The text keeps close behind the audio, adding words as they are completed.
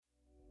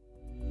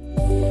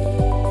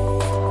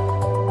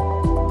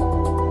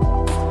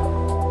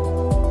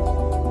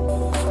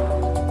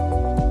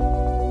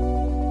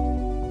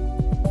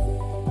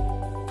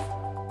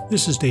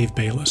This is Dave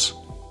Bayless.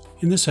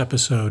 In this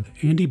episode,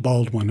 Andy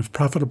Baldwin of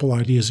Profitable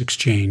Ideas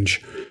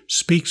Exchange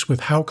speaks with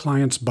How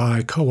Clients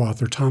Buy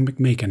co-author Tom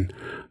McMakin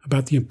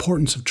about the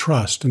importance of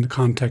trust in the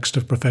context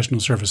of professional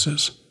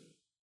services.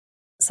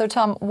 So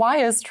Tom, why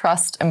is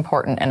trust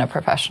important in a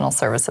professional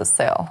services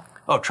sale?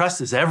 Oh,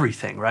 trust is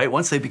everything, right?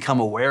 Once they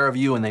become aware of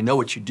you and they know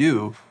what you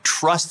do,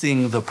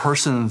 trusting the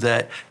person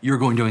that you're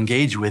going to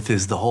engage with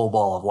is the whole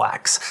ball of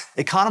wax.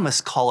 Economists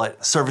call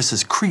it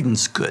services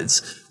credence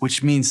goods,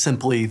 which means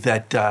simply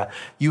that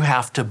you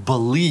have to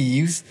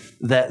believe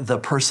that the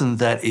person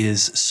that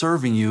is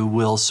serving you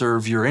will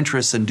serve your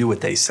interests and do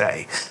what they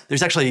say.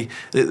 There's actually,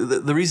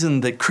 the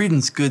reason that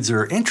credence goods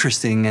are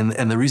interesting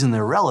and the reason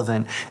they're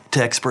relevant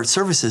to expert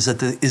services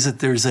is that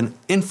there's an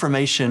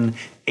information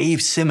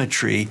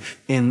asymmetry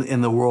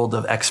in the world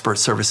of expert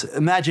service.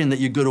 Imagine that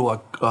you go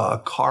to a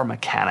car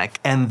mechanic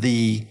and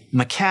the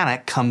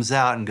mechanic comes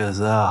out and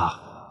goes,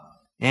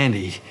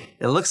 Andy,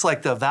 it looks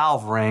like the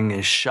valve ring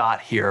is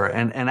shot here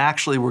and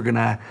actually we're going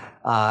to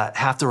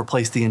have to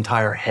replace the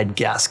entire head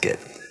gasket.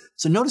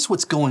 So notice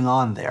what's going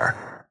on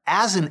there.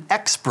 As an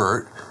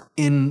expert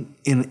in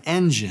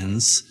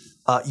engines,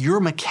 your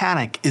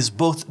mechanic is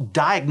both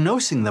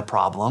diagnosing the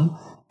problem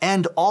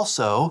and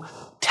also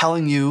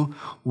telling you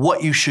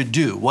what you should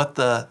do, what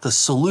the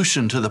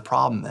solution to the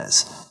problem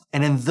is.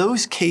 And in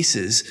those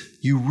cases,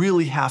 you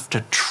really have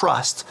to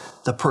trust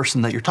the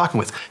person that you're talking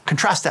with.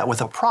 Contrast that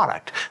with a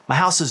product. My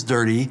house is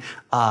dirty.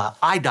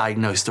 I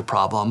diagnose the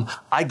problem.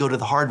 I go to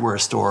the hardware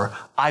store.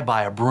 I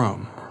buy a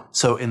broom.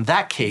 So in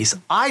that case,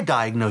 I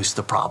diagnose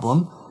the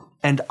problem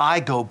and I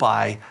go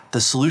buy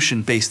the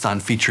solution based on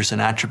features and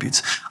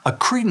attributes. A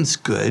credence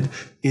good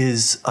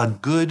is a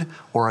good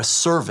or a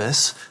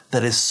service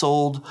that is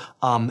sold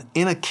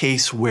in a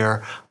case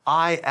where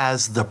I,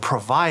 as the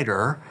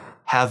provider,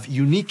 have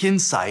unique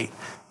insight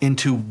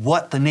into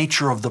what the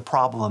nature of the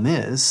problem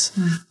is,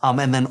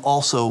 and then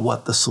also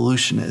what the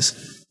solution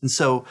is. And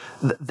so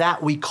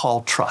that we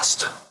call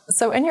trust.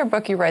 So in your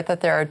book, you write that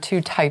there are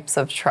two types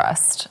of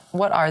trust.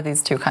 What are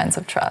these two kinds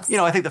of trust? You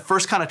know, I think the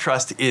first kind of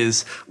trust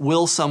is,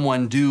 will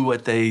someone do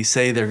what they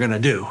say they're going to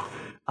do?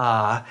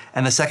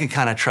 And the second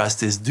kind of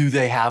trust is, do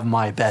they have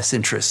my best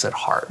interests at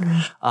heart?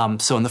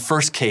 So in the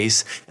first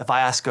case, if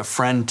I ask a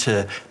friend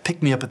to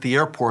pick me up at the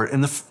airport,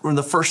 and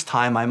the first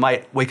time I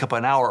might wake up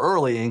an hour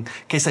early in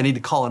case I need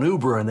to call an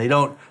Uber and they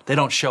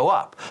don't show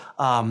up.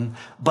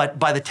 But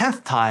by the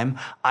 10th time,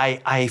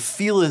 I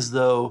feel as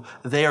though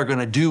they are going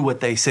to do what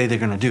they say they're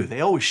going to do.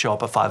 They always show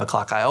up at 5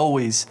 o'clock. I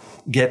always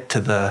get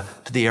to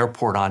the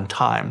airport on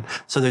time.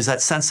 So there's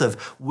that sense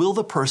of, will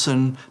the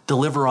person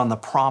deliver on the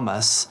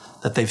promise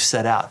that they've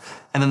set out?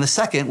 And then the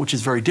second, which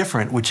is very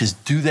different, which is,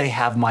 do they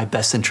have my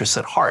best interests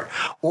at heart?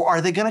 Or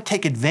are they going to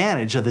take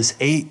advantage of this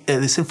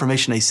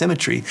information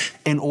asymmetry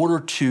in order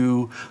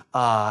to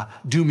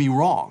do me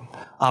wrong?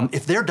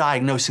 If they're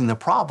diagnosing the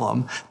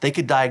problem, they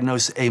could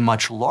diagnose a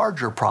much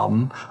larger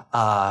problem,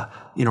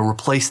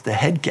 replace the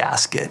head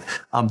gasket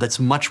that's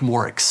much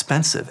more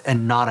expensive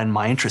and not in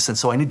my interest. And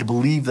so I need to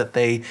believe that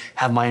they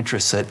have my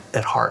interests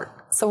at heart.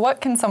 So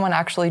what can someone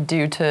actually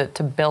do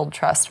to build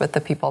trust with the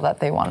people that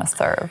they want to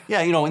serve?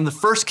 Yeah, in the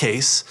first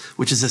case,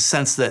 which is a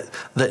sense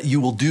that you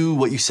will do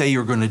what you say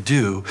you're going to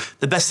do,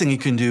 the best thing you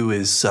can do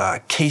is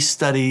case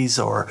studies,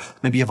 or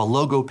maybe you have a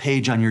logo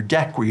page on your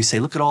deck where you say,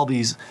 look at all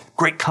these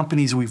great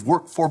companies we've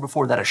worked for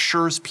before. That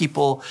assures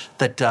people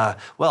that,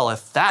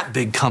 if that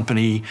big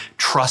company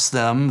trusts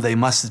them, they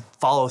must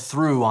follow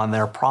through on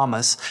their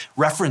promise.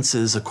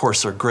 References, of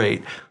course, are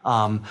great.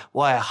 I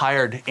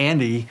hired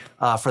Andy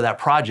for that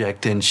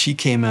project, and she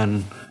came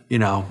in,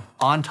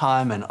 on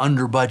time and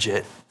under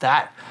budget.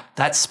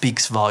 That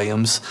speaks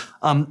volumes.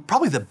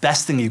 Probably the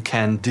best thing you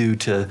can do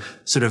to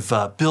sort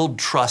of build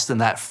trust in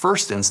that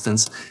first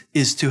instance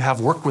is to have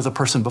worked with a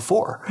person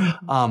before.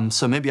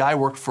 So maybe I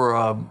worked for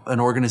an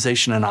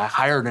organization and I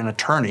hired an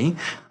attorney,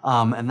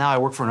 and now I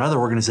work for another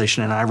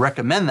organization and I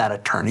recommend that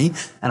attorney,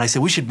 and I say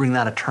we should bring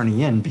that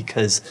attorney in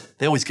because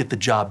they always get the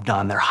job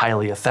done. They're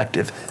highly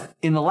effective.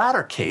 In the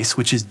latter case,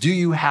 which is, do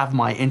you have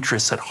my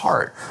interests at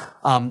heart?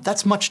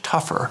 That's much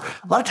tougher.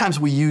 A lot of times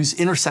we use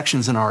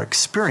intersections in our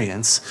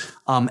experience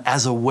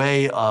as a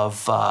way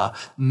of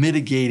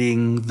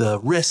mitigating the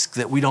risk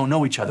that we don't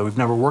know each other. We've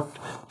never worked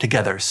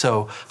together.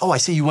 So, I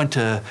see you went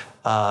to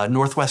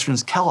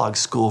Northwestern's Kellogg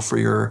School for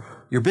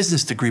your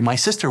business degree. My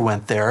sister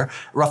went there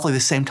roughly the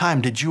same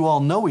time. Did you all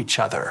know each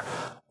other?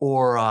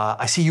 Or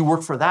I see you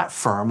work for that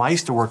firm. I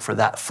used to work for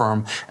that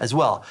firm as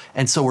well.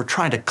 And so we're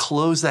trying to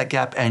close that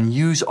gap and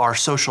use our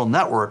social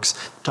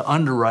networks to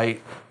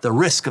underwrite the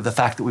risk of the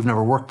fact that we've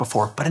never worked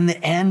before. But in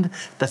the end,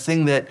 the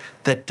thing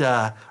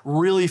that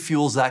really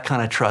fuels that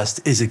kind of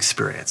trust is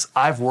experience.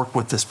 I've worked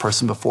with this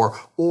person before,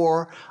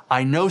 or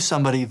I know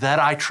somebody that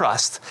I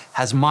trust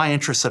has my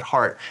interests at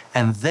heart,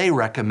 and they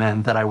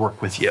recommend that I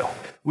work with you.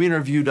 We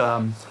interviewed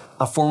a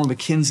former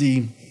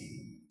McKinsey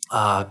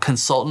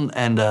consultant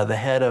and the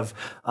head of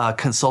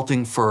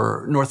consulting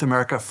for North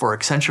America for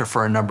Accenture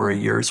for a number of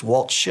years,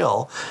 Walt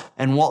Schill.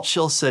 And Walt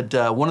Schill said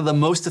one of the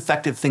most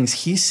effective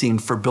things he's seen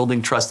for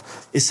building trust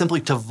is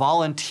simply to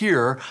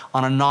volunteer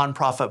on a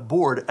nonprofit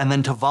board and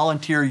then to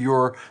volunteer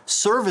your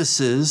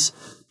services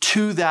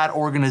to that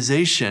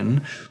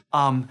organization.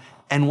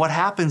 And what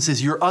happens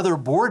is your other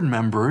board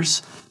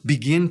members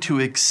begin to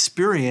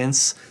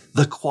experience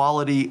the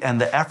quality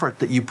and the effort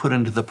that you put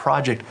into the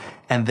project,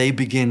 and they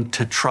begin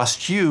to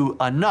trust you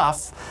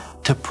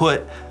enough to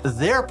put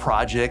their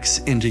projects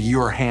into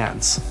your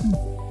hands.